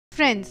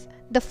Friends,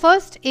 the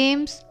first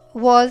AIIMS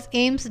was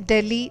AIIMS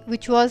Delhi,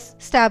 which was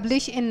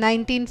established in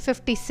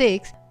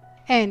 1956,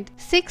 and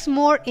 6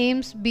 more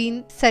AIIMS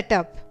been set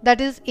up,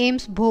 that is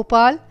AIIMS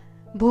Bhopal,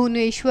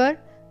 Bhubaneswar,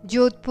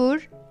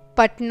 Jodhpur,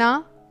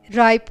 Patna,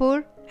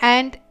 Raipur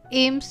and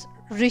AIIMS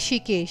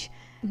Rishikesh,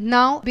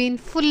 now been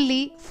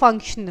fully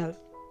functional.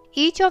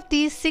 Each of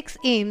these 6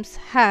 AIIMS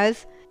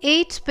has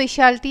 8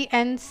 specialty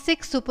and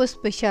 6 super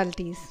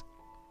specialties.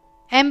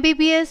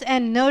 MBBS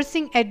and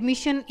nursing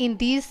admission in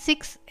these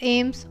 6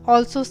 AIIMS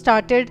also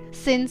started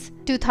since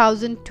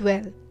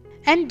 2012.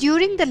 And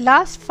during the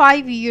last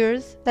 5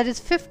 years, that is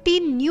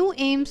 15 new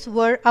AIIMS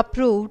were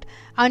approved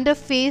under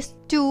phase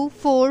 2,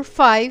 4,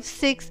 5,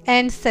 6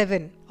 and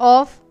 7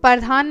 of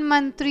Pradhan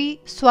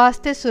Mantri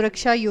Swasthya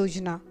Suraksha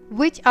Yojana,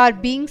 which are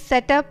being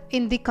set up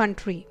in the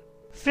country.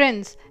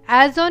 Friends,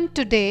 as on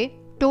today,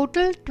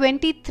 total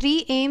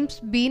 23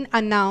 AIIMS been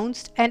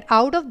announced, and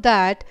out of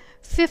that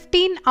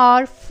 15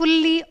 are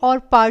fully or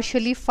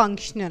partially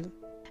functional,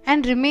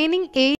 and remaining 8